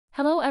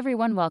Hello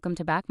everyone, welcome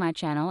to back my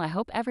channel. I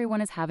hope everyone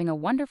is having a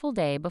wonderful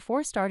day.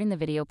 Before starting the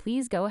video,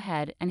 please go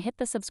ahead and hit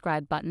the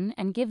subscribe button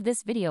and give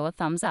this video a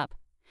thumbs up.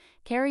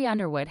 Carrie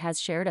Underwood has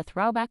shared a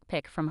throwback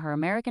pic from her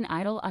American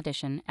Idol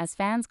audition as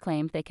fans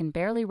claimed they can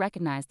barely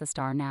recognize the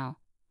star now.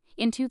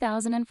 In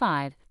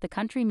 2005, the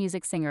country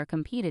music singer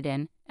competed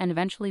in, and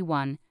eventually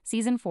won,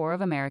 Season 4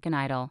 of American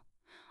Idol.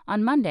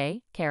 On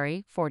Monday,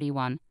 Carrie,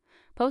 41,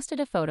 posted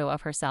a photo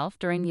of herself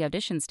during the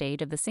audition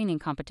stage of the singing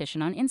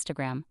competition on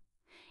Instagram.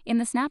 In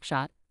the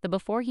snapshot, the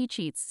Before He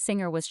Cheats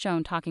singer was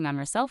shown talking on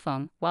her cell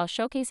phone while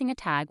showcasing a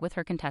tag with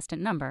her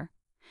contestant number.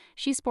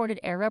 She sported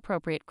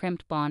era-appropriate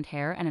crimped blonde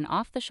hair and an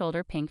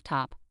off-the-shoulder pink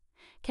top.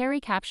 Carrie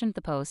captioned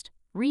the post,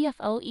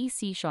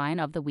 "RFLEC Shine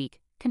of the Week.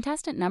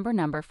 Contestant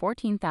number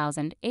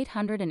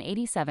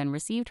 14,887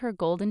 received her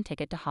golden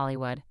ticket to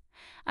Hollywood.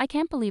 I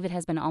can't believe it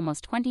has been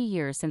almost 20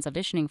 years since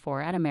auditioning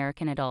for at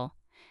American Idol.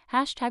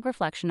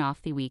 #reflection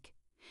off the week."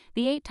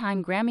 The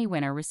 8-time Grammy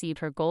winner received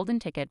her golden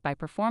ticket by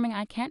performing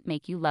I Can't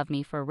Make You Love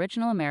Me for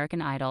Original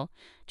American Idol,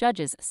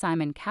 judges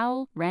Simon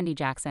Cowell, Randy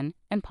Jackson,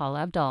 and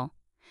Paula Abdul.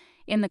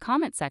 In the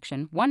comment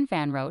section, one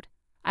fan wrote,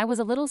 "I was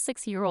a little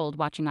 6-year-old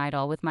watching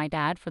Idol with my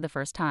dad for the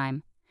first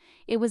time.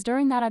 It was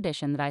during that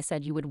audition that I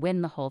said you would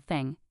win the whole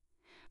thing.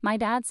 My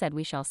dad said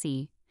we shall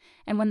see.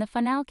 And when the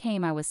finale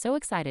came, I was so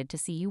excited to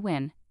see you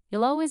win.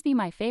 You'll always be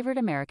my favorite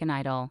American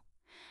Idol."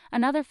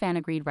 Another fan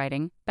agreed,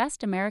 writing,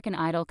 "Best American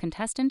Idol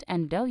contestant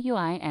and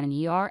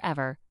WINER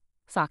ever.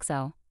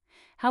 Soxo."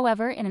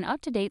 However, in an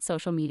up-to-date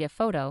social media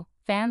photo,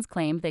 fans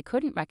claimed they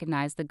couldn't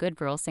recognize the good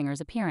girl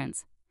singer's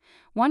appearance.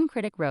 One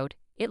critic wrote,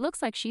 "It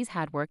looks like she's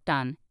had work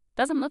done.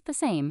 Doesn't look the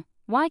same.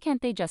 Why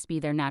can't they just be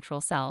their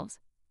natural selves?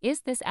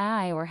 Is this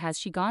AI or has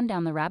she gone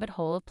down the rabbit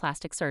hole of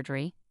plastic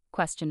surgery?"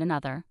 questioned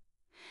another.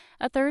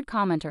 A third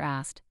commenter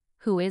asked,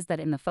 "Who is that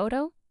in the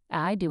photo?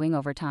 AI doing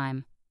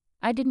overtime.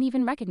 I didn't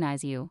even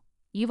recognize you.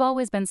 You've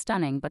always been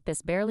stunning, but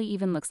this barely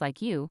even looks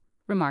like you,"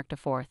 remarked a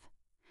fourth.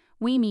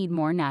 "We need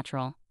more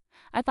natural.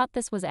 I thought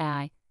this was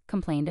AI,"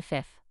 complained a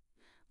fifth.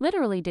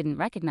 "Literally didn't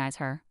recognize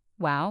her.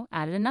 Wow,"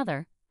 added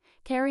another.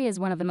 "Carrie is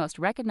one of the most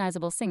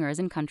recognizable singers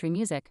in country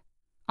music."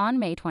 On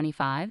May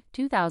 25,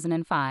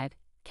 2005,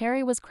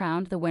 Carrie was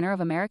crowned the winner of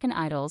American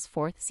Idol's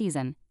 4th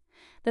season.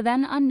 The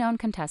then unknown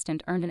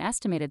contestant earned an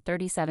estimated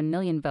 37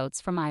 million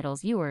votes from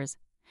Idol's viewers.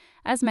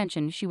 As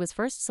mentioned, she was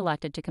first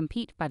selected to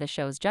compete by the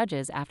show's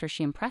judges after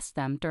she impressed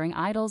them during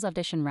Idol's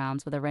audition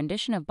rounds with a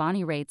rendition of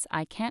Bonnie Raitt's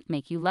I Can't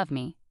Make You Love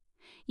Me.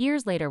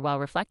 Years later, while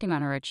reflecting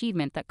on her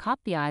achievement that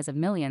caught the eyes of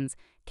millions,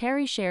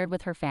 Carrie shared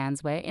with her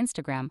fans via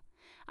Instagram,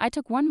 "I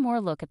took one more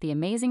look at the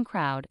amazing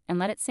crowd and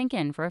let it sink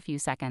in for a few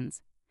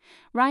seconds."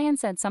 Ryan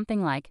said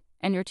something like,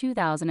 "And your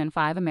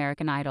 2005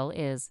 American Idol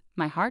is,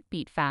 my heart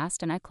beat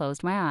fast and I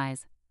closed my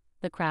eyes.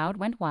 The crowd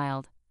went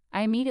wild.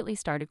 I immediately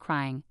started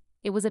crying.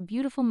 It was a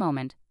beautiful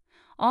moment.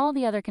 All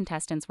the other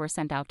contestants were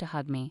sent out to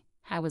hug me.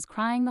 I was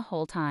crying the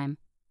whole time."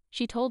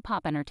 She told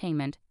Pop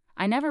Entertainment,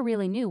 "I never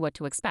really knew what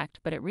to expect,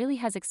 but it really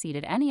has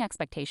exceeded any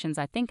expectations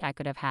I think I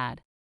could have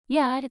had.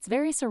 Yeah, it's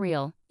very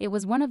surreal. It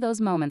was one of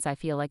those moments I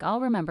feel like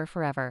I'll remember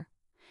forever.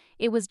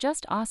 It was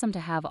just awesome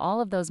to have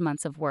all of those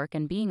months of work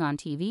and being on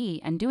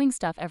TV and doing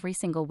stuff every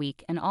single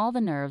week and all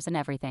the nerves and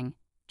everything.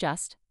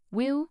 Just,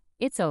 whew,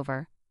 it's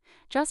over."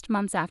 Just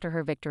months after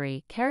her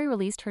victory, Carrie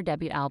released her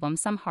debut album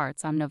Some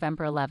Hearts on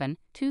November 11,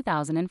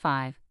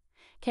 2005.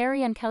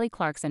 Carrie and Kelly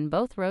Clarkson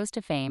both rose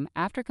to fame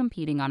after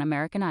competing on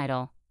American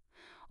Idol.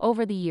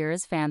 Over the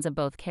years, fans of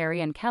both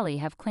Carrie and Kelly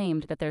have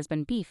claimed that there's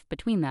been beef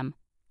between them.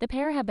 The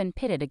pair have been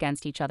pitted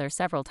against each other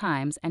several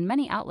times, and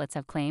many outlets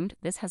have claimed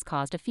this has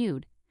caused a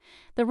feud.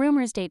 The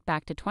rumors date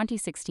back to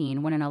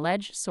 2016 when an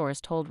alleged source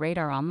told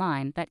Radar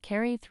Online that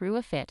Carrie threw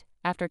a fit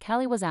after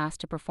Kelly was asked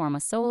to perform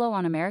a solo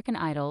on American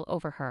Idol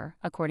over her,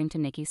 according to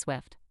Nicki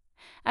Swift.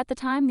 At the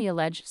time, the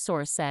alleged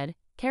source said,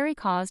 "Carrie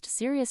caused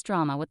serious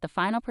drama with the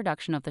final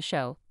production of the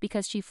show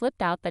because she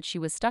flipped out that she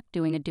was stuck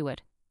doing a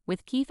duet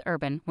with Keith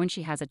Urban when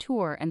she has a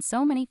tour and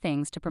so many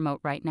things to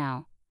promote right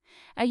now."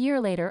 A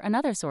year later,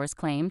 another source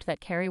claimed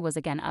that Carrie was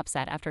again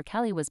upset after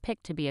Kelly was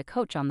picked to be a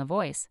coach on The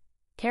Voice.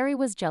 Carrie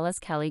was jealous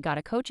Kelly got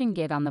a coaching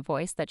gig on The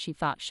Voice that she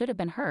thought should have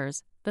been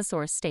hers, the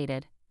source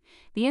stated.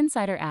 The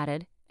insider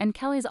added, "And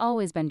Kelly's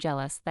always been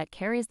jealous that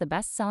Carrie's the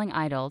best-selling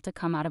idol to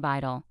come out of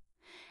Idol."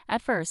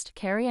 At first,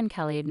 Carrie and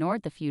Kelly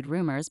ignored the feud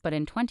rumors, but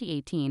in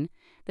 2018,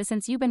 the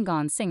Since You Been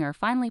Gone singer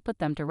finally put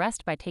them to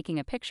rest by taking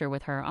a picture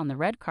with her on the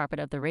red carpet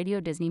of the Radio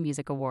Disney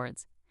Music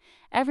Awards.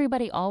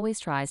 "Everybody always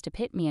tries to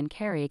pit me and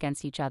Carrie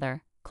against each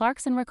other,"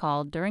 Clarkson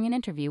recalled during an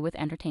interview with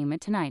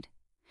Entertainment Tonight.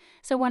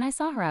 "So when I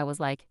saw her, I was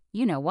like,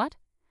 you know what?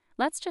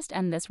 Let's just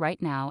end this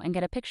right now and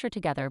get a picture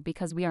together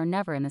because we are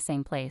never in the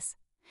same place.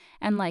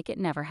 And like it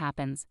never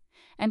happens.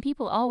 And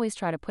people always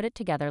try to put it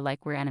together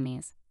like we're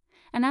enemies.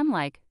 And I'm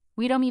like,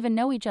 we don't even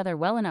know each other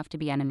well enough to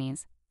be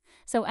enemies.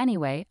 So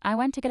anyway, I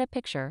went to get a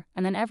picture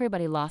and then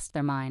everybody lost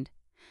their mind."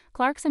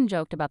 Clarkson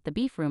joked about the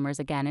beef rumors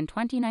again in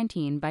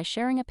 2019 by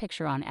sharing a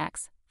picture on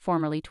X,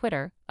 formerly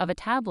Twitter, of a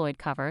tabloid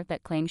cover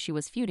that claimed she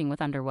was feuding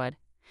with Underwood.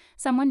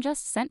 Someone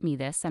just sent me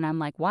this and I'm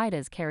like, why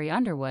does Carrie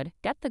Underwood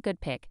get the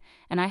good pic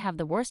and I have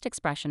the worst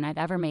expression I've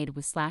ever made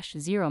with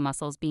 /0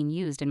 muscles being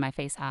used in my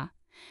face, huh?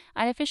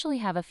 I officially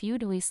have a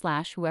feud with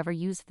whoever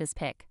used this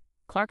pic,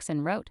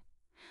 Clarkson wrote.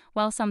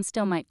 While some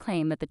still might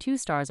claim that the two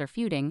stars are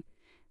feuding,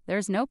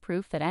 there's no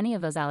proof that any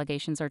of those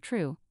allegations are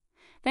true.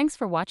 Thanks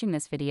for watching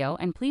this video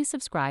and please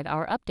subscribe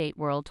our Update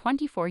World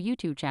 24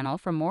 YouTube channel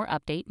for more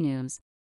update news.